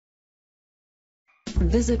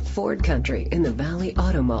Visit Ford Country in the Valley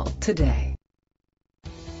Auto Mall today.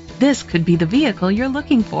 This could be the vehicle you're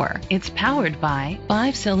looking for. It's powered by a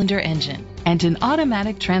 5-cylinder engine and an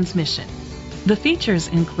automatic transmission. The features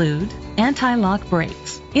include anti-lock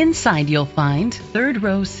brakes. Inside you'll find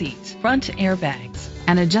third-row seats, front airbags,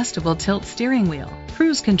 an adjustable tilt steering wheel,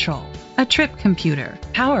 cruise control, a trip computer,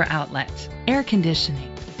 power outlet, air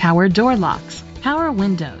conditioning, power door locks, power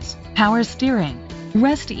windows, power steering.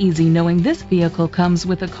 Rest easy knowing this vehicle comes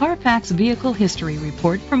with a Carfax Vehicle History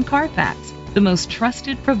Report from Carfax, the most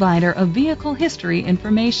trusted provider of vehicle history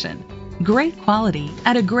information. Great quality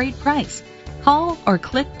at a great price. Call or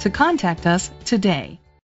click to contact us today.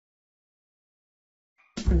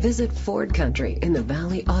 Visit Ford Country in the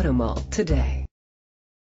Valley Auto Mall today.